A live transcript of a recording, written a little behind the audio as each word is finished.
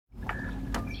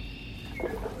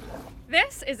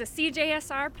This is a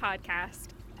CJSR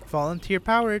podcast.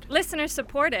 Volunteer-powered,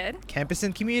 Listener-supported, campus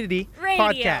and community Radio.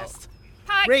 podcast.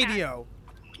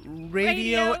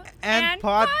 Radio and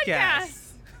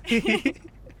podcasts.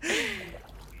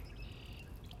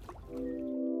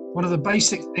 One of the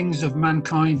basic things of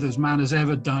mankind as man has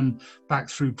ever done back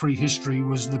through prehistory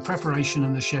was the preparation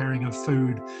and the sharing of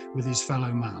food with his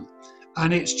fellow man.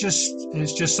 And it's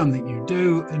just something you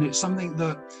do, and it's something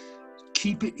that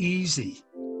keep it easy.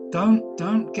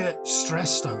 Don't get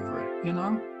stressed over it, you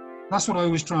know? That's what I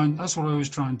always try and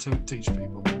to teach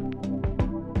people.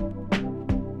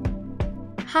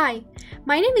 Hi,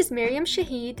 my name is Miriam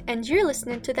Shahid, and you're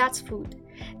listening to That's Food.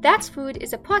 That's Food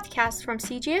is a podcast from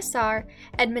CJSR,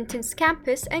 Edmonton's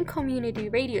campus and community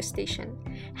radio station,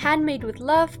 handmade with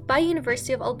love by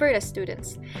University of Alberta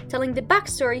students, telling the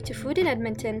backstory to food in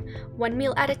Edmonton, one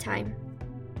meal at a time.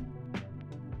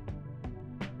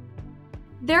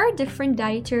 There are different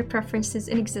dietary preferences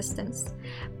in existence,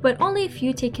 but only a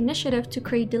few take initiative to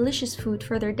create delicious food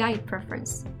for their diet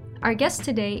preference. Our guest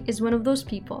today is one of those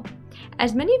people.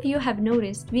 As many of you have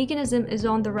noticed, veganism is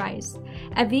on the rise.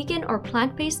 A vegan or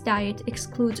plant-based diet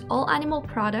excludes all animal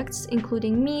products,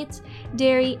 including meat,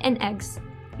 dairy, and eggs.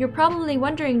 You're probably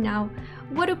wondering now,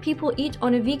 what do people eat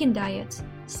on a vegan diet?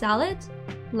 Salad?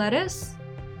 Lettuce?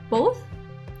 Both?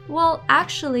 Well,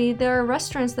 actually, there are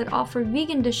restaurants that offer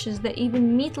vegan dishes that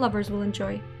even meat lovers will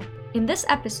enjoy. In this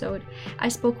episode, I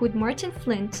spoke with Martin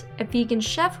Flint, a vegan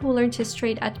chef who learned his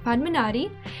trade at Padmanabhi,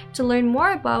 to learn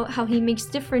more about how he makes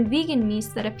different vegan meats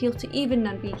that appeal to even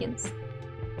non-vegans.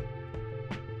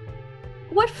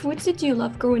 What foods did you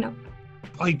love growing up?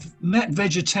 I met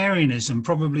vegetarianism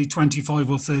probably 25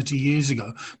 or 30 years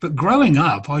ago, but growing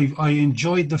up, I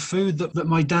enjoyed the food that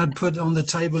my dad put on the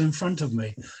table in front of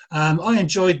me. I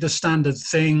enjoyed the standard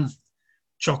thing,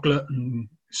 chocolate and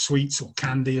sweets, or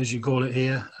candy as you call it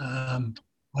here,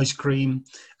 ice cream.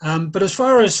 But as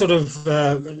far as sort of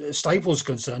staples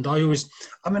concerned,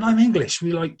 I'm English,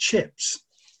 we like chips.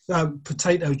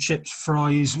 Potato chips,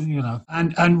 fries, you know.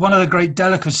 And one of the great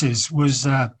delicacies was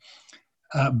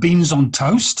beans on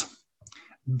toast,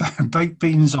 baked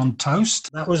beans on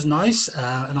toast. That was nice.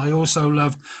 And I also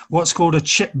loved what's called a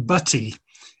chip butty.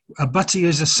 A butty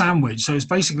is a sandwich, so it's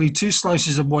basically two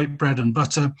slices of white bread and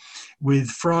butter with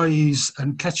fries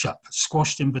and ketchup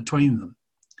squashed in between them.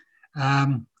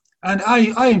 And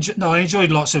I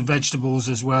enjoyed lots of vegetables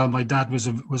as well. My dad was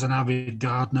an avid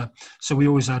gardener, so we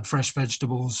always had fresh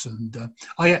vegetables. And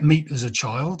I ate meat as a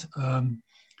child,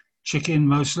 chicken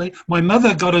mostly. My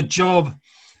mother got a job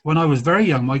when I was very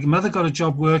young. My mother got a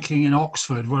job working in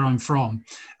Oxford, where I'm from.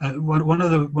 One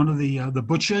of the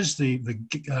butchers,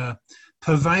 the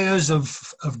purveyors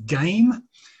of game,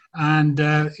 and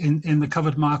in the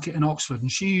covered market in Oxford.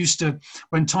 And she used to,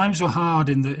 when times were hard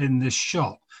in this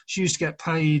shop, she used to get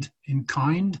paid in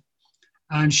kind,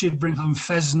 and she'd bring home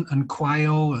pheasant and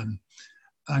quail and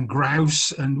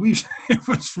grouse, and it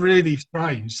was really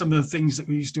strange, some of the things that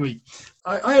we used to eat.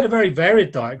 I had a very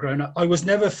varied diet growing up. I was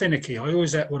never finicky. I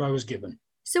always ate what I was given.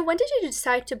 So when did you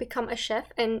decide to become a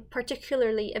chef, and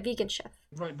particularly a vegan chef?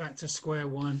 Right back to square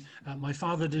one. My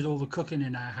father did all the cooking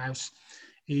in our house.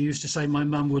 He used to say my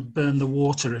mum would burn the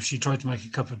water if she tried to make a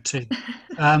cup of tea.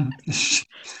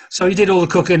 So he did all the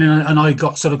cooking, and I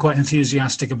got sort of quite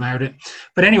enthusiastic about it.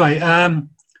 But anyway,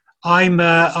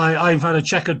 I've had a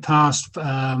checkered past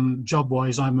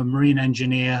job-wise. I'm a marine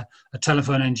engineer, a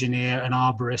telephone engineer, an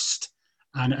arborist,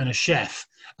 and a chef.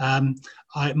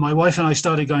 My wife and I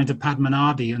started going to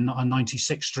Padmanabhi on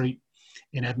 96th Street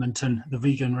in Edmonton, the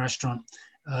vegan restaurant,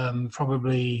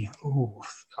 probably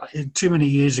too many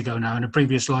years ago now, in a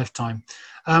previous lifetime.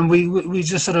 We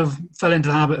just sort of fell into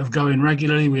the habit of going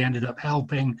regularly. We ended up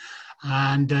helping.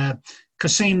 And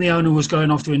Kasim, the owner, was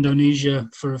going off to Indonesia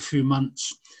for a few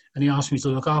months, and he asked me to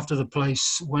look after the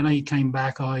place. When he came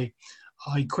back, I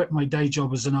quit my day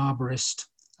job as an arborist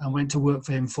and went to work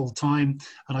for him full time.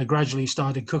 And I gradually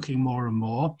started cooking more and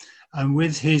more. And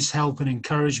with his help and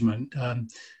encouragement,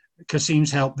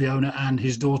 Kasim's help, the owner, and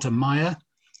his daughter Maya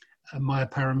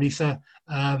Paramitha,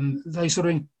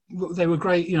 they were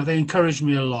great. You know, they encouraged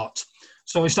me a lot.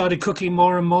 So I started cooking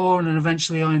more and more, and then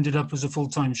eventually I ended up as a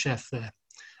full-time chef there.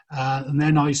 And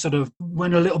then I sort of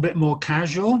went a little bit more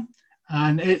casual.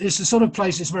 And it's the sort of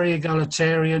place, it's very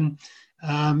egalitarian.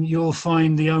 You'll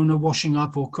find the owner washing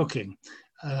up or cooking.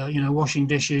 Washing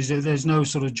dishes. There's no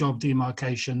sort of job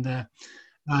demarcation there,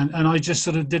 and I just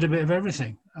sort of did a bit of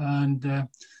everything, and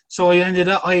so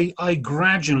I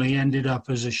gradually ended up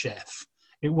as a chef.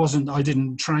 I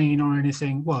didn't train or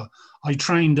anything. Well, I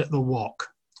trained at the wok.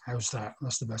 How's that?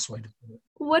 That's the best way to put it.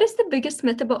 What is the biggest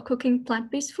myth about cooking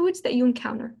plant-based foods that you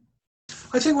encounter?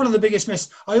 I think one of the biggest myths,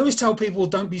 I always tell people,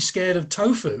 don't be scared of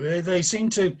tofu. They seem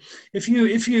to, if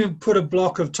you put a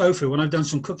block of tofu, when I've done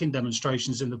some cooking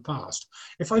demonstrations in the past,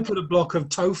 if I put a block of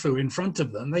tofu in front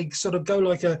of them, they sort of go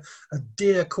like a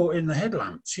deer caught in the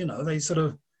headlamps. You know, they sort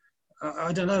of,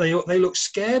 I don't know, they look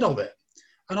scared of it.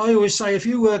 And I always say, if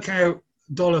you work out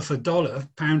dollar for dollar,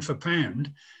 pound for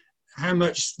pound, how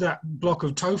much that block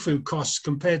of tofu costs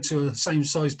compared to a same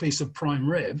size piece of prime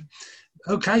rib,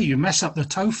 okay, you mess up the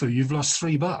tofu, you've lost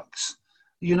 $3.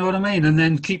 You know what I mean? And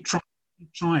then keep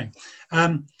trying.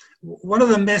 One of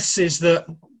the myths is that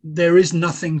there is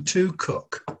nothing to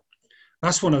cook.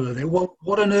 That's one of the things.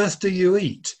 What on earth do you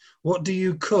eat? What do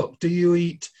you cook? Do you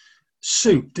eat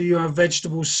soup? Do you have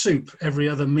vegetable soup every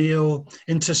other meal,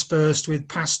 interspersed with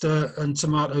pasta and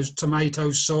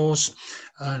tomato sauce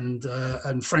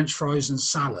and French fries and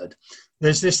salad?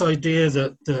 There's this idea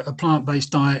that a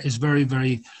plant-based diet is very,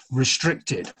 very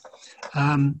restricted,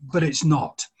 but it's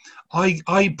not.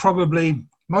 I probably,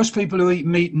 most people who eat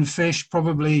meat and fish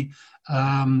probably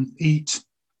eat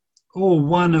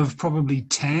one of probably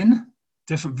 10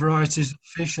 different varieties of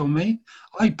fish or meat.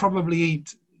 I probably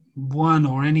eat one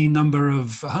or any number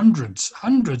of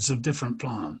hundreds of different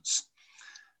plants.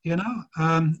 You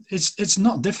know, it's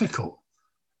not difficult.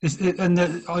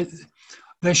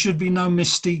 There should be no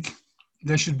mystique.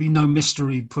 There should be no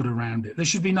mystery put around it. There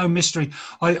should be no mystery.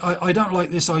 I don't like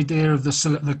this idea of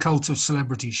the cult of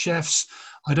celebrity chefs.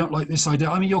 I don't like this idea.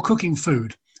 I mean, you're cooking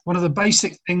food. One of the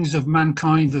basic things of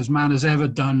mankind as man has ever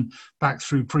done back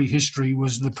through prehistory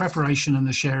was the preparation and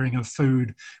the sharing of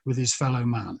food with his fellow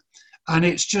man. And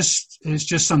it's just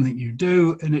something you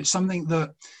do, and it's something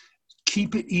that,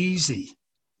 keep it easy.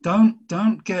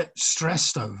 Don't get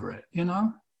stressed over it, you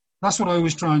know? That's what I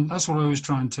always try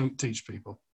and teach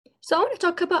people. So I want to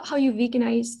talk about how you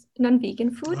veganize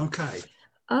non-vegan food. Okay.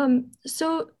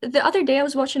 So the other day I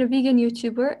was watching a vegan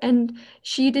YouTuber, and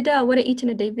she did a what I eat in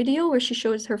a day video where she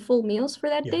shows her full meals for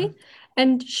that day.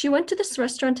 And she went to this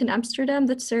restaurant in Amsterdam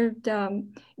that served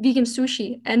vegan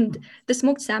sushi, and the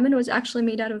smoked salmon was actually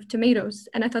made out of tomatoes.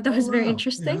 And I thought that was very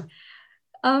interesting. Yeah.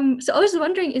 So I was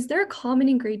wondering, is there a common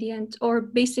ingredient or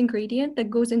base ingredient that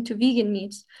goes into vegan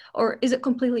meats, or is it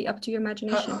completely up to your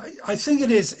imagination? I think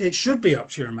it is. It should be up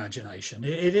to your imagination.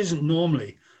 It isn't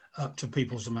normally up to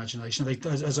people's imagination.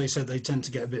 As I said, they tend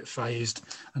to get a bit phased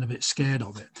and a bit scared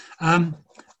of it.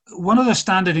 One of the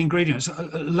standard ingredients,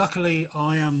 luckily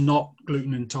I am not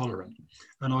gluten intolerant,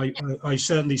 and I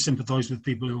certainly sympathize with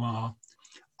people who are.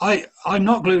 I'm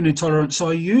not gluten intolerant, so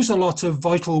I use a lot of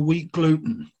vital wheat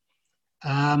gluten.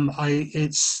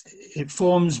 It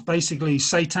forms basically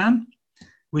seitan,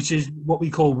 which is what we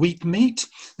call wheat meat.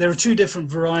 There are two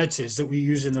different varieties that we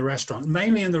use in the restaurant.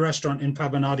 Mainly in the restaurant in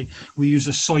Pabonati, we use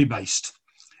a soy-based,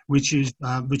 which is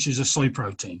a soy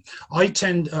protein.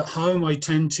 At home I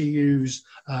tend to use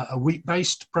a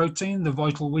wheat-based protein, the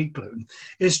vital wheat gluten.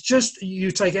 It's just,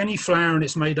 you take any flour and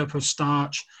it's made up of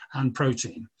starch and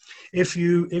protein. If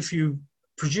you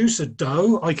produce a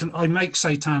dough, I make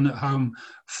seitan at home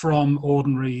from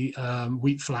ordinary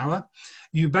wheat flour.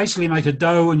 You basically make a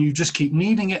dough and you just keep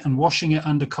kneading it and washing it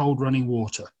under cold running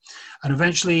water. And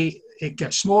eventually it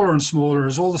gets smaller and smaller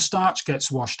as all the starch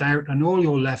gets washed out, and all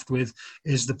you're left with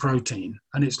is the protein.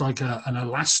 And it's like an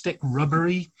elastic,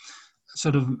 rubbery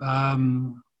sort of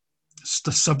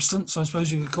substance, I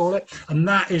suppose you could call it. And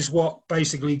that is what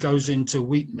basically goes into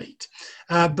wheat meat.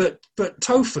 But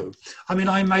tofu, I mean,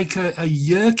 I make a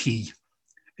yerki.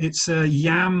 It's a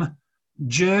yam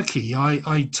jerky.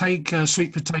 I take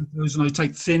sweet potatoes and I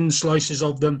take thin slices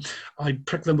of them. I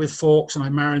prick them with forks and I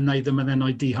marinate them, and then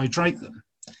I dehydrate them.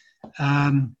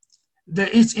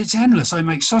 It's endless. I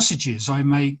make sausages. I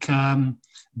make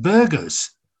burgers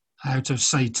out of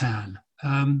seitan.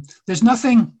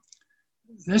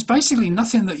 There's basically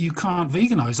nothing that you can't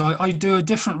veganize. I do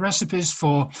different recipes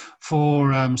for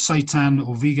seitan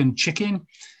or vegan chicken,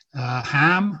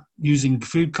 ham, using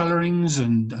food colorings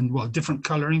and different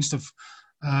colorings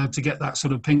to get that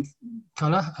sort of pink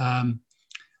color.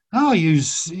 I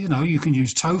use, you can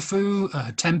use tofu.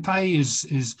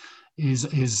 Tempeh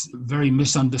is very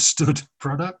misunderstood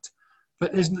product,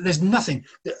 but there's nothing.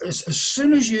 As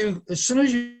soon as you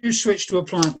switch to a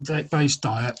plant-based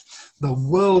diet, the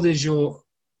world is your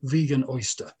vegan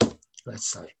oyster, let's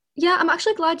say. Yeah, I'm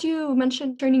actually glad you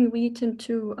mentioned turning wheat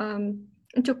into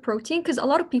protein, because a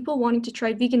lot of people wanting to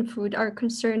try vegan food are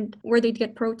concerned where they'd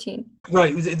get protein.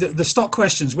 Right. The stock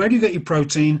questions: where do you get your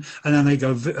protein? And then they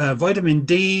go vitamin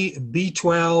D,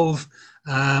 B12.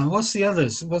 What's the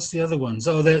others? What's the other ones?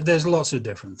 Oh, there's lots of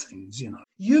different things.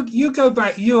 You go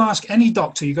back. You ask any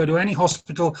doctor. You go to any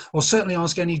hospital, or certainly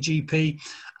ask any GP,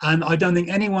 And I don't think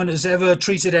anyone has ever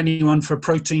treated anyone for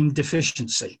protein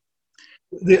deficiency.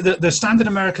 The standard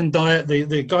American diet,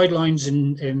 the guidelines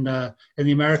in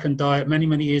the American diet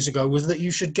many years ago was that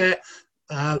you should get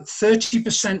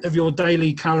 30% of your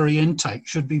daily calorie intake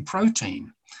should be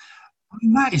protein. I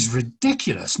mean, that is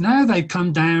ridiculous. Now they've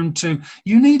come down to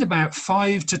you need about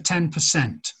 5 to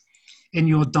 10% in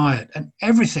your diet and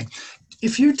everything.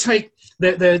 If you take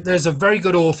there's a very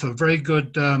good author, very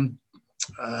good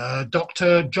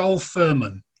Dr. Joel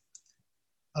Fuhrman.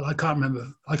 I can't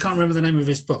remember the name of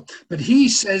his book, but he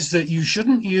says that you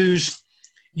shouldn't use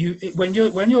when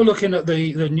you're looking at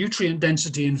the nutrient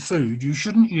density in food, you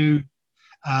shouldn't use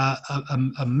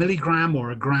a milligram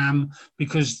or a gram,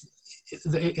 because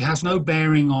it has no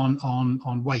bearing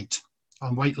on weight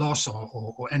loss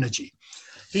or energy.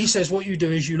 He says what you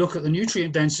do is you look at the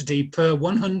nutrient density per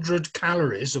 100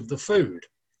 calories of the food.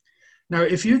 Now,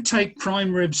 if you take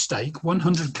prime rib steak,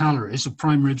 100 calories of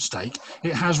prime rib steak,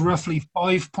 it has roughly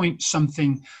 5 point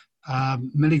something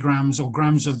milligrams or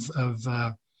grams of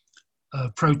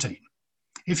protein.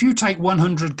 If you take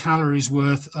 100 calories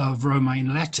worth of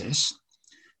romaine lettuce,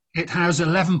 it has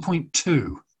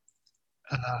 11.2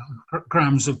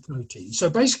 grams of protein. So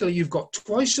basically, you've got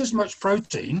twice as much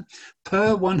protein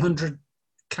per 100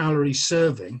 calorie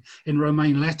serving in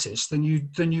romaine lettuce than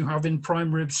you have in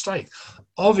prime rib steak.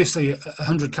 Obviously,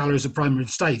 100 calories of prime rib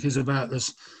steak is about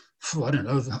this, I don't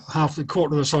know, half the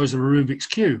quarter of the size of a Rubik's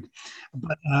cube.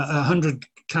 But 100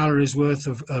 calories worth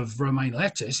of romaine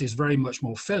lettuce is very much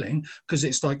more filling because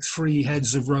it's like 3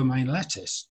 heads of romaine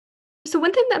lettuce. So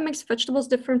one thing that makes vegetables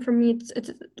different from meat,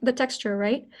 it's the texture,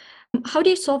 right? How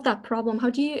do you solve that problem? How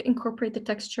do you incorporate the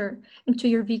texture into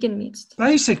your vegan meats?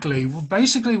 Basically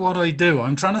what I do,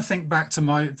 I'm trying to think back to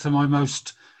my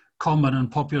most common and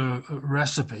popular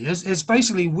recipe. It's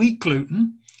basically wheat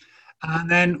gluten. And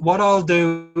then what I'll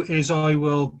do is I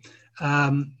will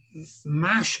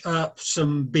mash up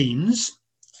some beans,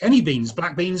 any beans,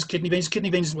 black beans, kidney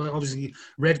beans, well, obviously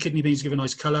red kidney beans give a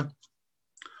nice color.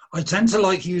 I tend to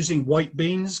like using white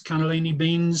beans, cannellini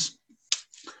beans,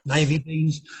 navy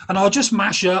beans, and I'll just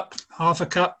mash up half a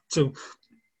cup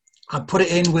I put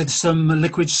it in with some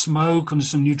liquid smoke and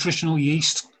some nutritional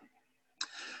yeast.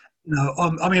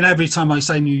 I mean, every time I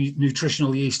say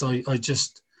nutritional yeast, I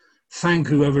just thank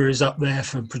whoever is up there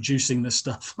for producing this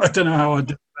stuff. I don't know how I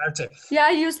do about it. Yeah,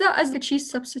 I use that as the cheese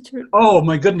substitute. Oh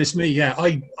my goodness me, yeah,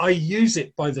 I use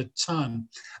it by the ton.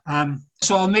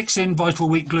 So I'll mix in vital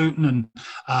wheat gluten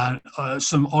and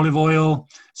some olive oil,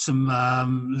 some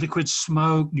liquid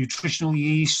smoke, nutritional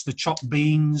yeast, the chopped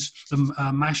beans, the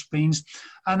mashed beans,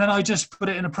 and then I just put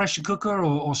it in a pressure cooker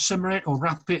or simmer it or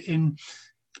wrap it in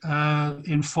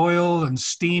foil and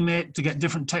steam it to get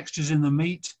different textures in the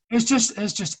meat. It's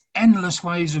just endless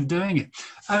ways of doing it.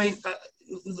 I mean,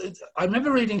 I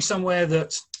remember reading somewhere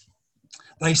that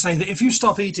they say that if you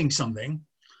stop eating something,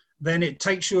 then it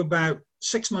takes you about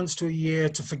 6 months to a year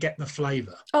to forget the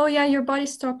flavor. Oh yeah, your body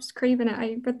stops craving it.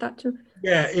 I read that too.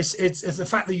 Yeah, it's the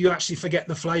fact that you actually forget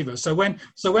the flavor. So when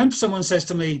someone says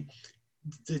to me,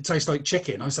 it tastes like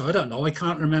chicken, I say, I don't know, I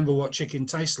can't remember what chicken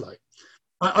tastes like.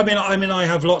 I mean, I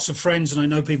have lots of friends, and I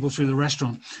know people through the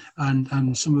restaurant, and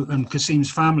Kasim's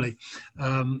family.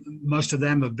 Most of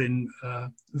them have been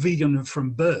vegan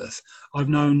from birth. I've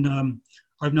known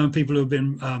people who have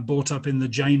been brought up in the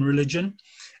Jain religion,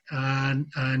 and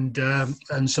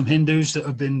some Hindus that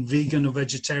have been vegan or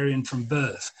vegetarian from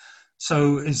birth.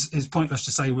 So it's pointless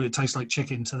to say, well, it tastes like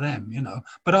chicken to them, you know.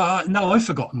 But no, I've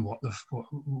forgotten what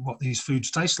these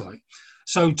foods taste like.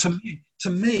 So to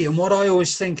me, and what I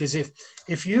always think is,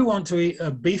 if you want to eat a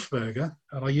beef burger,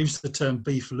 and I use the term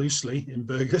beef loosely in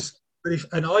burgers,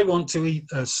 and I want to eat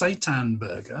a seitan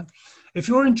burger, if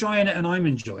you're enjoying it and I'm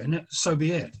enjoying it, so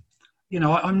be it. You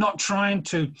know, I'm not trying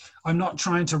to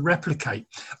replicate.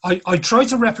 I try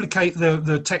to replicate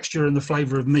the texture and the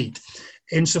flavor of meat,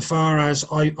 insofar as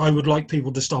I would like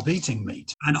people to stop eating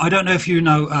meat. And I don't know if you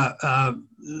know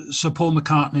Sir Paul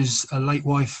McCartney's late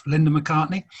wife, Linda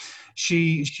McCartney.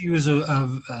 She was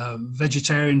a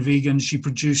vegetarian, vegan. She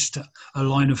produced a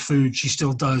line of food. She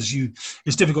still does.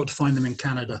 It's difficult to find them in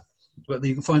Canada, but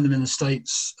you can find them in the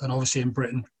States and obviously in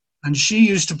Britain. And she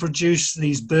used to produce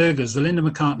these burgers, the Linda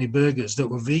McCartney burgers, that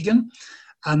were vegan,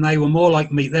 and they were more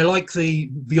like meat. They're like the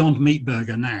Beyond Meat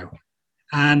burger now.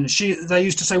 And they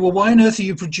used to say, well, why on earth are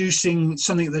you producing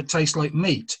something that tastes like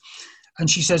meat? And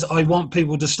she says, I want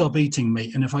people to stop eating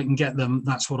meat, and if I can get them,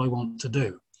 that's what I want to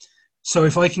do. So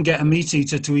if I can get a meat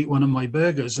eater to eat one of my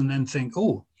burgers and then think,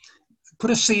 oh,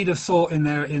 put a seed of thought in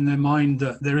their mind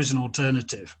that there is an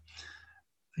alternative,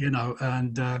 you know,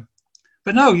 and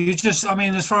But no, you just, I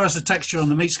mean, as far as the texture on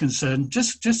the meat's concerned,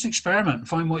 just experiment and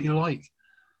find what you like.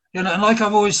 You know, and like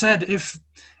I've always said, if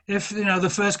you know the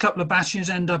first couple of batches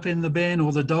end up in the bin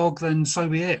or the dog, then so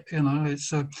be it. You know,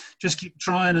 it's just keep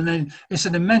trying, and then it's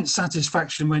an immense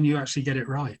satisfaction when you actually get it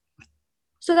right.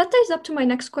 So that ties up to my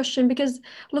next question, because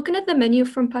looking at the menu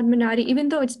from Padmanabhi, even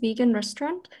though it's vegan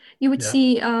restaurant, you would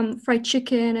see fried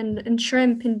chicken and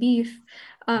shrimp and beef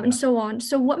and so on.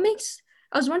 So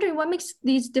I was wondering what makes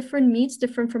these different meats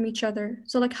different from each other?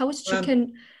 So like how is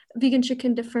vegan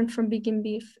chicken different from vegan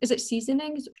beef? Is it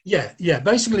seasonings? Yeah.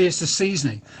 Basically, it's the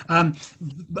seasoning. I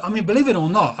mean, believe it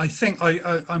or not, I think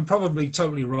I'm probably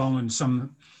totally wrong, and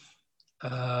some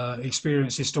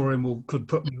experienced historian could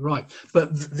put me right.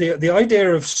 But the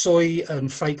idea of soy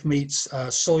and fake meats,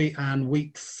 soy and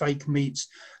wheat fake meats,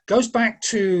 goes back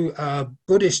to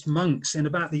Buddhist monks in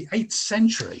about the 8th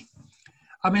century.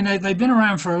 I mean, they've been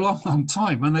around for a long, long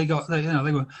time, and they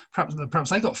were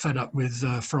perhaps they got fed up with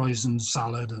fries and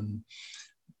salad and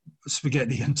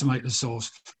spaghetti and tomato sauce,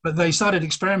 but they started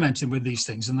experimenting with these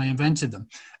things and they invented them.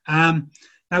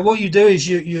 Now, what you do is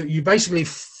you basically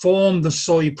form the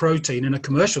soy protein in a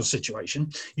commercial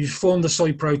situation. You form the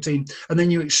soy protein and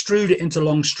then you extrude it into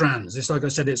long strands. It's like I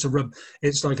said,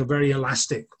 it's like a very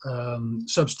elastic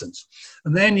substance,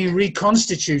 and then you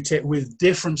reconstitute it with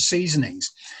different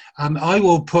seasonings. I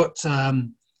will put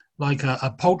like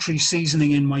a poultry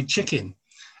seasoning in my chicken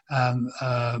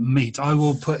meat. I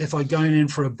will put, if I'm going in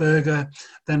for a burger,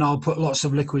 then I'll put lots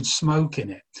of liquid smoke in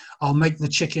it. I'll make the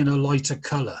chicken a lighter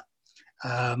color.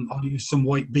 I'll use some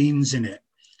white beans in it.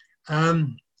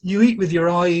 You eat with your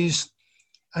eyes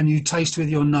and you taste with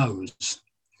your nose.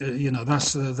 You know,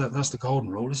 that's the golden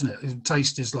rule, isn't it?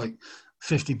 Taste is like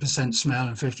 50% smell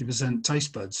and 50%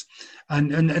 taste buds.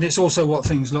 And it's also what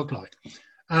things look like.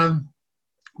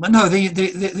 But no,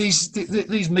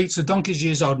 these meats are donkeys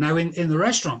years old. Now, in the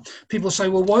restaurant, people say,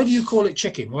 well, why do you call it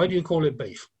chicken? Why do you call it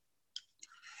beef?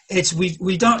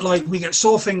 We get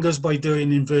sore fingers by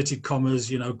doing inverted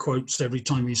commas, you know, quotes every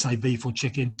time you say beef or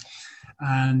chicken.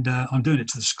 And I'm doing it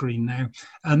to the screen now.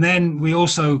 And then we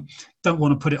also don't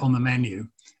want to put it on the menu.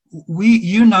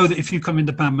 You know that if you come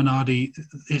into Padmanabhi,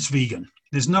 it's vegan.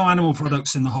 There's no animal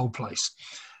products in the whole place,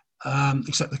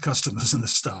 except the customers and the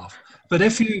staff. But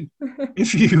if you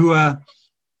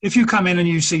come in and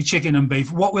you see chicken and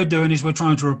beef, what we're doing is we're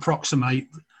trying to approximate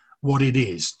what it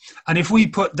is. And if we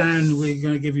put down, we're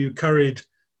going to give you curried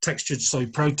textured soy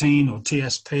protein or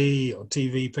TSP or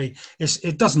TVP,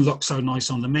 it doesn't look so nice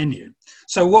on the menu.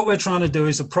 So what we're trying to do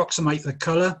is approximate the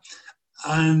color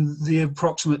and the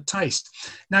approximate taste.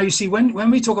 Now, you see,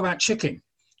 when we talk about chicken,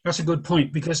 that's a good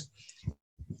point, because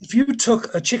if you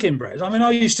took a chicken breast, I mean, I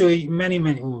used to eat many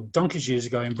donkeys years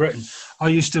ago in Britain. I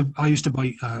used to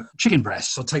buy chicken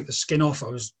breasts. I'd take the skin off. I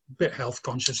was a bit health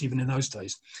conscious even in those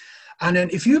days. And then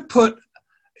if you put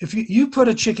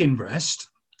a chicken breast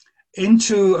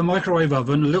into a microwave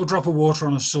oven, a little drop of water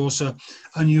on a saucer,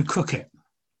 and you cook it,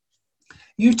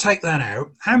 you take that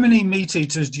out. How many meat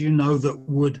eaters do you know that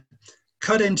would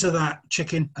cut into that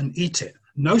chicken and eat it?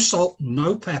 No salt,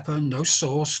 no pepper, no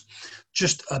sauce,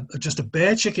 just a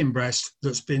bare chicken breast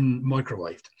that's been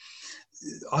microwaved.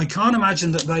 I can't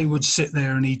imagine that they would sit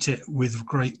there and eat it with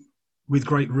great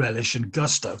relish and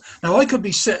gusto. Now, I could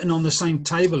be sitting on the same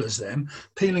table as them,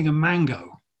 peeling a mango.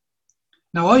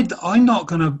 Now, I'm not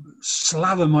going to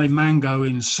slather my mango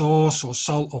in sauce or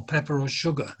salt or pepper or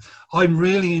sugar. I'm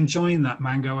really enjoying that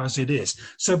mango as it is.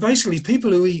 So basically,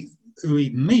 people who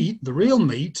eat meat, the real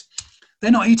meat,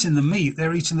 they're not eating the meat,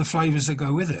 they're eating the flavors that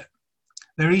go with it.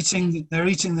 They're eating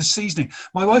the seasoning.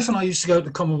 My wife and I used to go to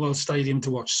the Commonwealth Stadium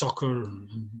to watch soccer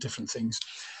and different things.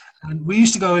 And we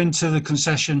used to go into the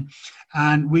concession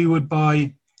and we would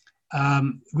pay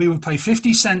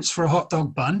 50 cents for a hot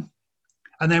dog bun.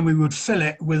 And then we would fill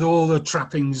it with all the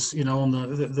trappings, you know,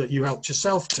 that you helped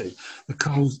yourself to, the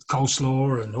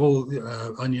coleslaw and all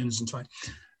the onions and so.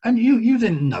 And you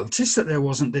didn't notice that there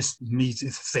wasn't this meat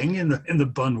thing in the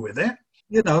bun with it,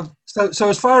 you know. So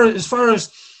as far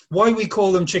as why we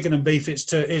call them chicken and beef, it's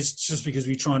just because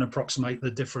we try and approximate the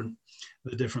different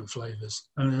flavors,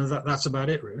 and that's about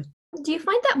it, really. Do you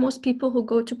find that most people who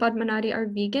go to Padmanabhi are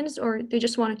vegans, or they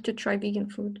just wanted to try vegan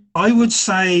food? I would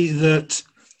say that.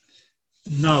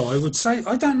 No, I would say,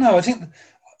 I don't know. I think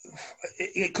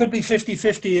it could be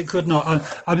 50-50. It could not.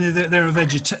 I mean, there are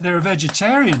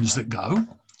vegetarians that go,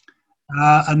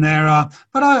 and there are.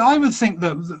 But I would think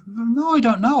that. No, I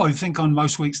don't know. I think on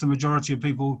most weeks the majority of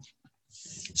people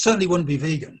certainly wouldn't be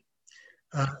vegan.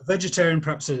 Vegetarian,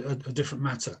 perhaps a different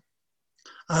matter.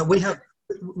 We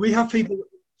have people.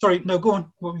 Sorry, no, go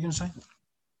on. What were you going to say?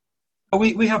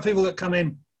 We have people that come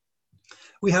in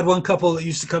We had one couple that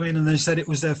used to come in and they said it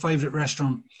was their favourite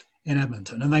restaurant in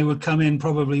Edmonton, and they would come in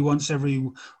probably once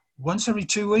every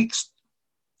 2 weeks,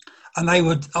 and they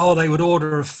would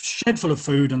order a shed full of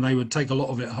food and they would take a lot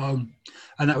of it home,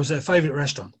 and that was their favourite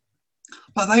restaurant.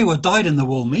 But they were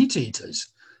dyed-in-the-wool meat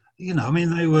eaters, you know. I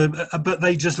mean, but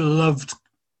they just loved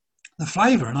the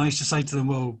flavour, and I used to say to them,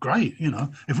 "Well, great, you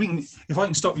know, if I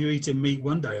can stop you eating meat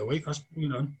one day a week, that's, you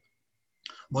know,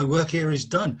 my work here is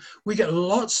done." We get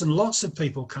lots and lots of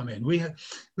people come in. We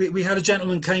had a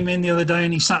gentleman came in the other day,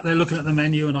 and he sat there looking at the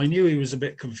menu, and I knew he was a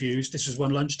bit confused. This was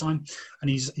one lunchtime, and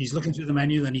he's looking through the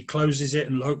menu, then he closes it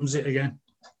and opens it again,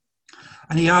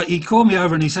 and he called me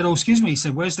over and he said, "Oh, excuse me," he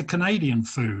said, "where's the Canadian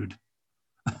food?"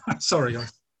 Sorry,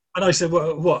 and I said,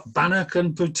 "What, bannock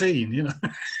and poutine, you know?"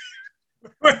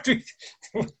 But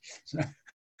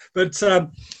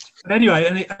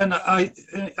anyway, and I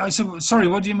said, "Sorry,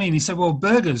 what do you mean?" He said, "Well,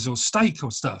 burgers or steak or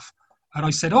stuff." And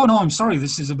I said, "Oh no, I'm sorry,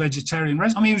 this is a vegetarian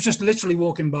restaurant." I mean, he was just literally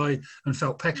walking by and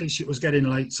felt peckish. It was getting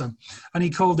late, and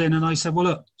he called in, and I said, "Well,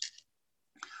 look,"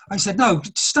 I said, "No,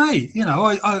 stay. You know,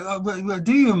 I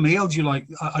do you a meal. Do you like?"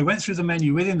 I went through the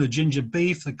menu with him: the ginger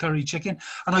beef, the curry chicken,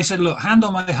 and I said, "Look, hand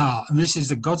on my heart, and this is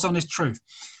the God's honest truth.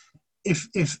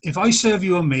 If I serve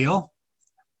you a meal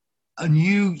and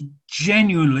you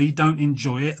genuinely don't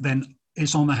enjoy it, then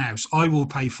it's on the house. I will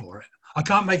pay for it. I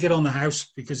can't make it on the house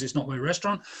because it's not my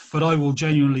restaurant, but I will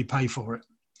genuinely pay for it."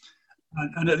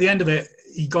 And at the end of it,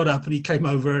 he got up and he came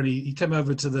over and he came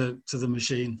over to the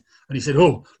machine and he said,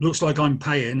 "Oh, looks like I'm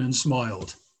paying," and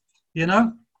smiled, you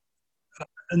know.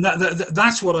 And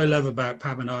that's what I love about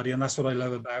Pabinardi, and that's what I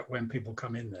love about when people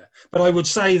come in there. But I would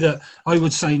say no.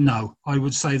 I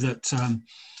would say that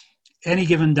any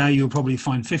given day you'll probably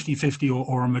find 50-50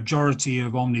 or a majority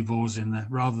of omnivores in there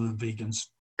rather than vegans.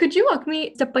 Could you walk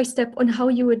me step by step on how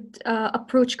you would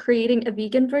approach creating a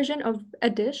vegan version of a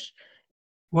dish?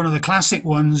 One of the classic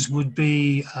ones would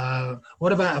be,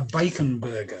 what about a bacon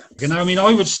burger? You know, I mean,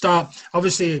 I would start,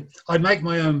 obviously, I'd make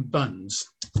my own buns.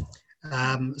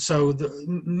 So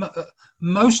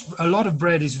a lot of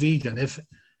bread is vegan. If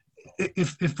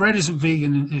bread isn't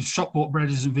vegan, if shop-bought bread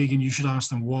isn't vegan, you should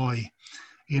ask them why.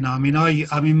 You know, I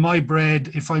mean, my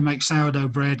bread, if I make sourdough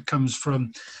bread, comes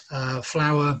from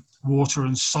flour, water,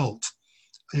 and salt.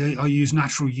 I use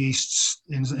natural yeasts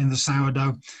in the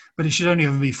sourdough, but it should only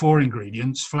ever be 4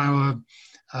 ingredients: flour,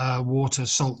 water,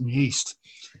 salt, and yeast.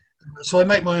 So I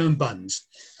make my own buns.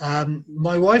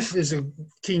 My wife is a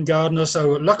keen gardener,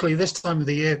 so luckily this time of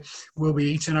the year we'll be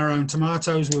eating our own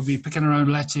tomatoes, we'll be picking our own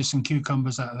lettuce and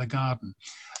cucumbers out of the garden.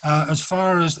 As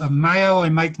far as a mayo, I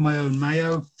make my own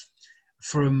mayo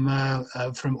from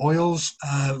oils,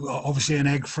 obviously an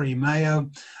egg-free mayo.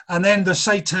 And then the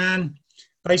seitan,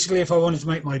 basically if I wanted to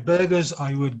make my burgers,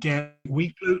 I would get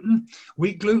wheat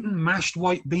gluten, mashed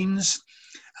white beans.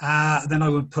 Then I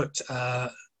would put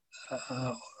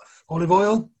olive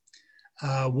oil,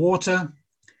 water,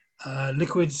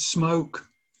 liquid smoke,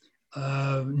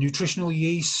 nutritional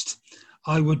yeast.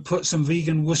 I would put some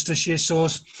vegan Worcestershire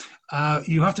sauce.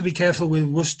 You have to be careful with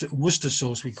Worcester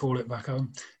sauce, we call it back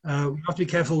home. You have to be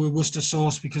careful with Worcester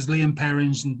sauce because Liam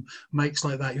Perrins and makes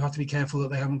like that, you have to be careful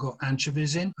that they haven't got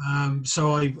anchovies in.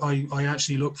 So I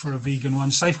actually look for a vegan one.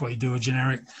 Safeway do a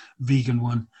generic vegan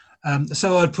one.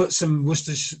 So I'd put some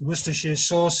Worcestershire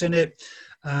sauce in it,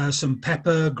 some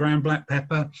pepper, ground black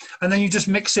pepper, and then you just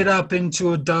mix it up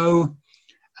into a dough,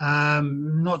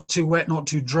 not too wet, not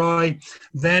too dry.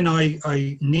 Then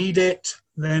I knead it,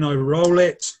 then I roll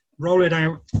it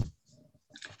out,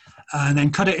 and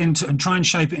then cut it into and try and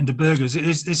shape it into burgers.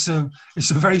 It's a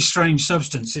very strange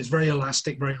substance. It's very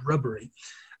elastic, very rubbery.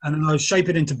 And then I shape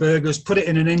it into burgers, put it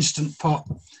in an instant pot,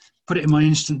 put it in my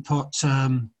instant pot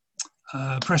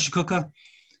pressure cooker,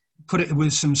 put it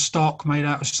with some stock made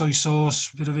out of soy sauce,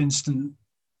 a bit of instant,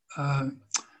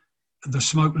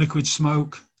 liquid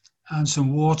smoke, and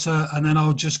some water. And then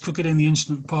I'll just cook it in the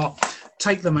instant pot,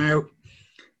 take them out,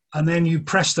 and then you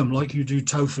press them like you do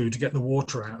tofu to get the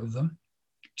water out of them.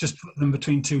 Just put them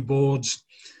between 2 boards.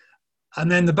 And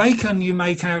then the bacon you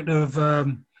make out of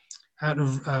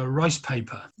rice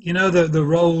paper. You know the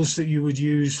rolls that you would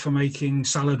use for making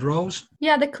salad rolls?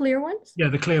 Yeah, the clear ones? Yeah,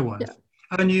 the clear ones. Yeah.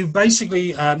 And you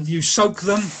basically, you soak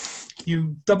them,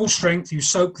 you double strength, you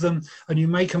soak them, and you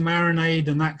make a marinade,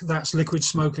 and that's liquid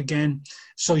smoke again,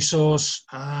 soy sauce,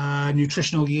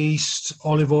 nutritional yeast,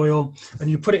 olive oil, and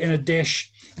you put it in a dish.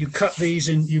 You cut these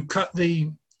and you cut the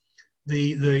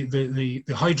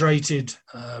hydrated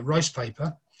rice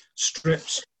paper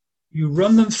strips. You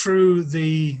run them through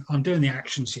I'm doing the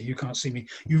actions here, you can't see me.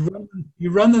 You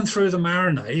run them through the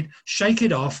marinade, shake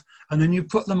it off, and then you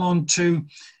put them onto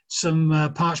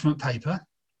some parchment paper.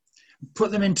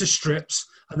 put them into strips,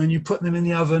 and then you put them in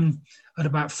the oven at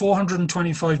about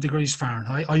 425 degrees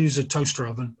Fahrenheit. I use a toaster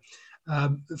oven.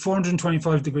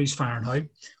 425 degrees Fahrenheit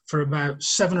for about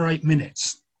 7 or 8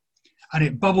 minutes. And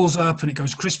it bubbles up and it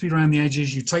goes crispy around the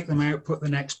edges. You take them out, put the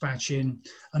next batch in,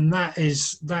 and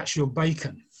that's your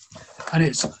bacon. And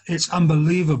it's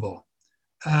unbelievable.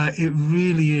 It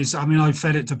really is. I mean, I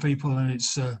fed it to people, and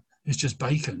it's just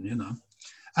bacon, you know.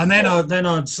 And then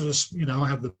I'd sort of, you know, I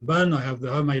have the bun, I have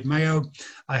the homemade mayo,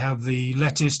 I have the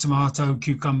lettuce, tomato,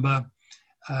 cucumber.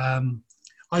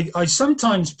 I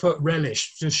sometimes put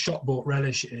relish, just shop-bought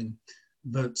relish in,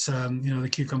 but, you know, the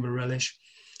cucumber relish.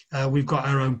 We've got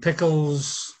our own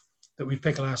pickles that we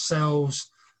pickle ourselves,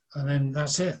 and then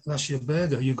that's it. That's your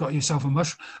burger. You've got yourself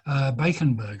a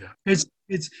bacon burger. It's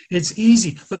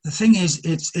easy, but the thing is,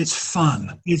 it's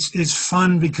fun. It's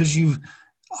fun because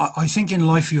I think in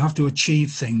life you have to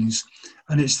achieve things,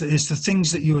 and it's the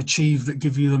things that you achieve that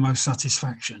give you the most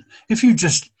satisfaction. If you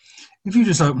just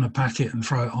open a packet and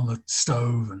throw it on the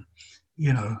stove, and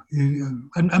you know,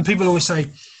 and people always say,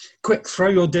 quick, throw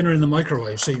your dinner in the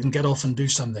microwave so you can get off and do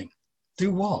something.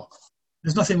 Do what?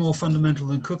 There's nothing more fundamental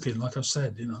than cooking, like I've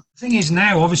said, you know. The thing is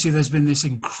now, obviously, there's been this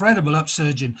incredible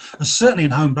upsurge certainly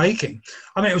in home baking.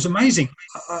 I mean, it was amazing.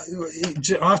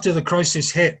 After the crisis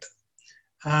hit,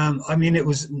 I mean, it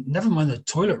was, never mind the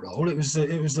toilet roll, it was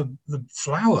the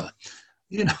flour.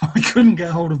 You know, I couldn't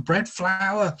get hold of bread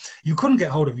flour. You couldn't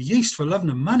get hold of yeast for love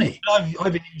and money.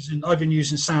 I've been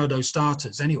using sourdough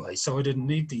starters anyway, so I didn't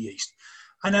need the yeast.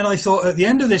 And then I thought, at the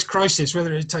end of this crisis,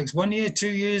 whether it takes 1 year, 2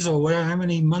 years, or whatever, how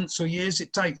many months or years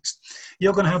it takes,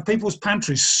 you're going to have people's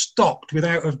pantries stocked with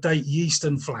out-of-date yeast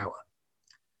and flour.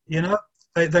 You know,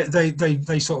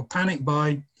 they sort of panic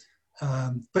buy,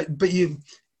 but you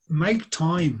make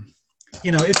time.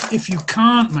 You know, if you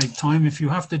can't make time, if you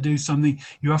have to do something,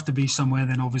 you have to be somewhere,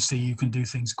 then obviously you can do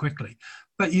things quickly.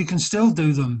 But you can still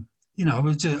do them, you know,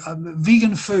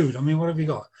 vegan food. I mean, what have you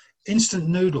got? Instant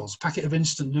noodles, packet of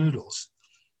instant noodles.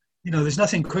 You know, there's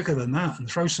nothing quicker than that. And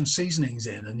throw some seasonings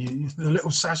in, and a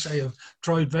little sachet of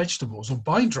dried vegetables, or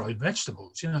buy dried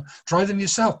vegetables. You know, dry them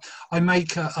yourself. I have a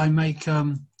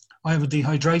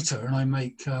dehydrator, and I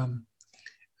make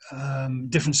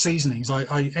different seasonings.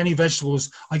 Any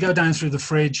vegetables, I go down through the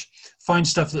fridge, find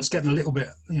stuff that's getting a little bit,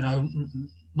 you know,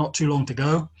 not too long to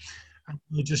go. And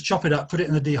I just chop it up, put it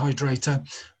in the dehydrator,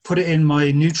 put it in my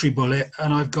NutriBullet,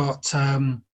 and I've got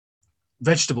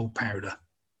vegetable powder.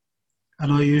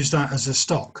 And I use that as a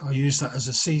stock. I use that as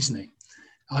a seasoning.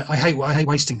 I hate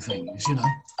wasting things, you know.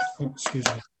 Oh, excuse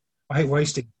me. I hate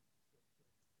wasting.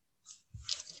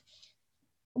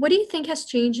 What do you think has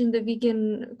changed in the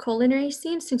vegan culinary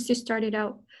scene since you started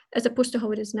out, as opposed to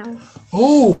how it is now?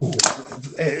 Oh,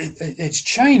 it's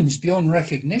changed beyond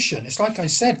recognition. It's like I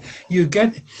said, you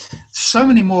get so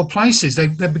many more places.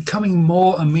 They're becoming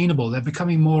more amenable. They're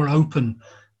becoming more open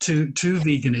to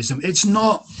veganism. It's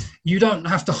not, you don't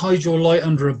have to hide your light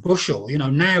under a bushel. You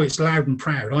know, now it's loud and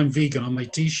proud. I'm vegan on my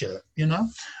T-shirt, you know.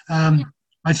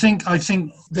 I think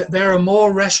that there are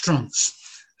more restaurants.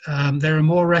 There are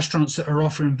more restaurants that are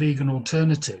offering vegan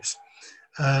alternatives.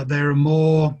 There are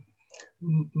more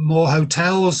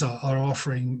hotels are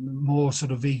offering more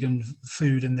sort of vegan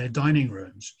food in their dining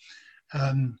rooms.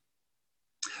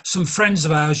 Some friends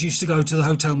of ours used to go to the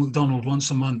Hotel McDonald once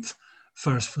a month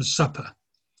for supper.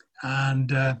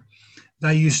 And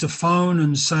they used to phone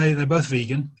and say, they're both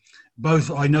vegan. Both,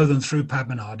 I know them through Pat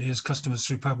Bernardi, as customers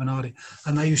through Pat Bernardi.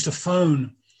 And they used to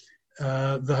phone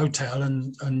the hotel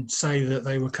and say that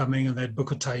they were coming, and they'd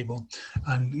book a table,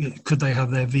 and could they have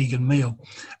their vegan meal.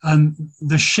 And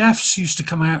the chefs used to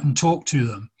come out and talk to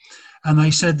them, and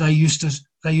they said they used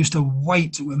to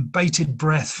wait with bated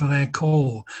breath for their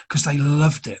call because they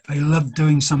loved it. They loved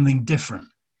doing something different,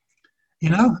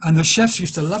 you know. And the chefs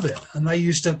used to love it, and they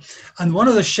used to. And one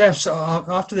of the chefs,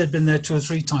 after they'd been there 2 or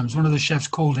 3 times, one of the chefs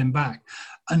called him back,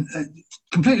 and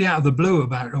completely out of the blue,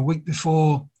 about a week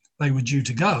before they were due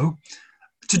to go,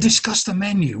 to discuss the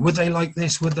menu. Would they like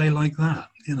this? Would they like that?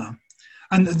 You know,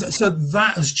 and so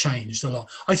that has changed a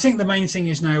lot. I think the main thing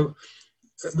is now,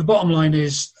 the bottom line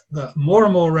is that more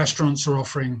and more restaurants are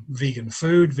offering vegan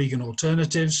food, vegan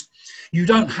alternatives. You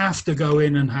don't have to go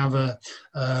in and have a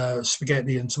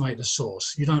spaghetti and tomato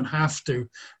sauce. You don't have to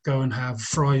go and have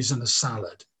fries and a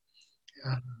salad.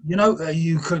 You know,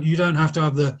 you don't have to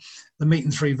have the meat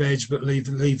and 3 veg, but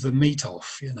leave the meat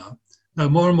off. You know. No,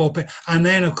 more and more, and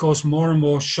then of course more and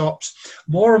more shops,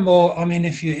 more and more. I mean,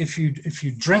 if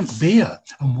you drink beer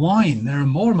and wine, there are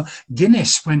more and more.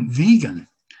 Guinness went vegan.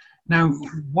 Now,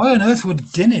 why on earth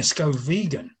would Guinness go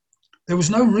vegan? There was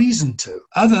no reason to,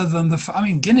 other than I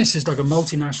mean, Guinness is like a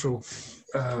multinational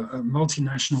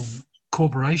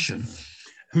corporation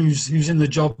who's in the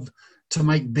job to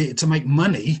make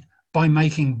money by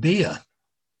making beer.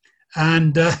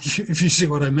 And if you see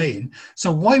what I mean.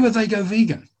 So why would they go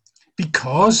vegan?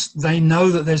 Because they know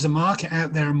that there's a market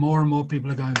out there and more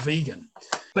people are going vegan.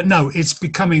 But no, it's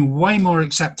becoming way more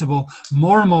acceptable.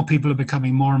 More and more people are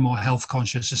becoming more and more health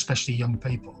conscious, especially young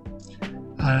people.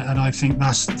 And I think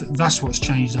that's what's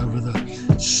changed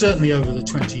certainly over the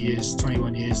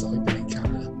 21 years that I've been in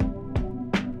Canada.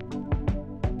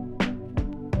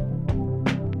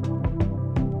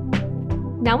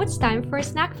 Now it's time for a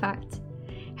snack fact.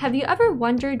 Have you ever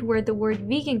wondered where the word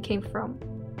vegan came from?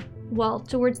 Well,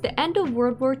 towards the end of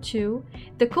World War II,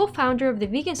 the co-founder of the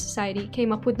Vegan Society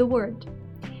came up with the word.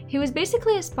 He was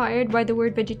basically inspired by the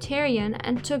word vegetarian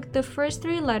and took the first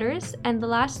 3 letters and the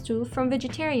last 2 from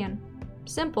vegetarian.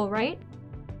 Simple, right?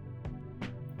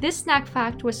 This snack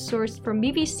fact was sourced from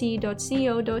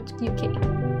bbc.co.uk.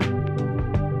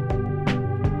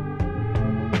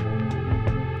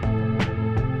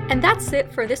 And that's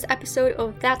it for this episode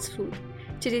of That's Food.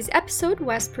 Today's episode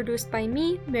was produced by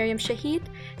me, Miriam Shahid.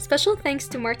 Special thanks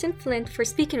to Martin Flint for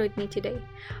speaking with me today.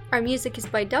 Our music is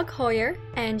by Doug Hoyer,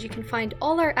 and you can find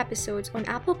all our episodes on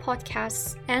Apple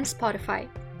Podcasts and Spotify.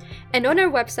 And on our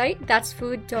website,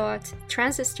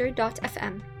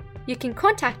 that'sfood.transistor.fm. You can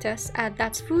contact us at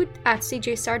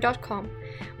that'sfood@cjsr.com.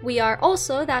 We are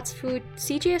also That's Food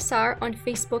CJSR on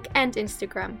Facebook and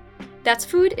Instagram. That's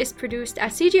Food is produced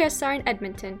at CJSR in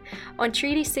Edmonton on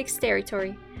Treaty 6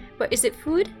 territory. But is it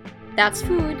food? That's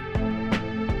food!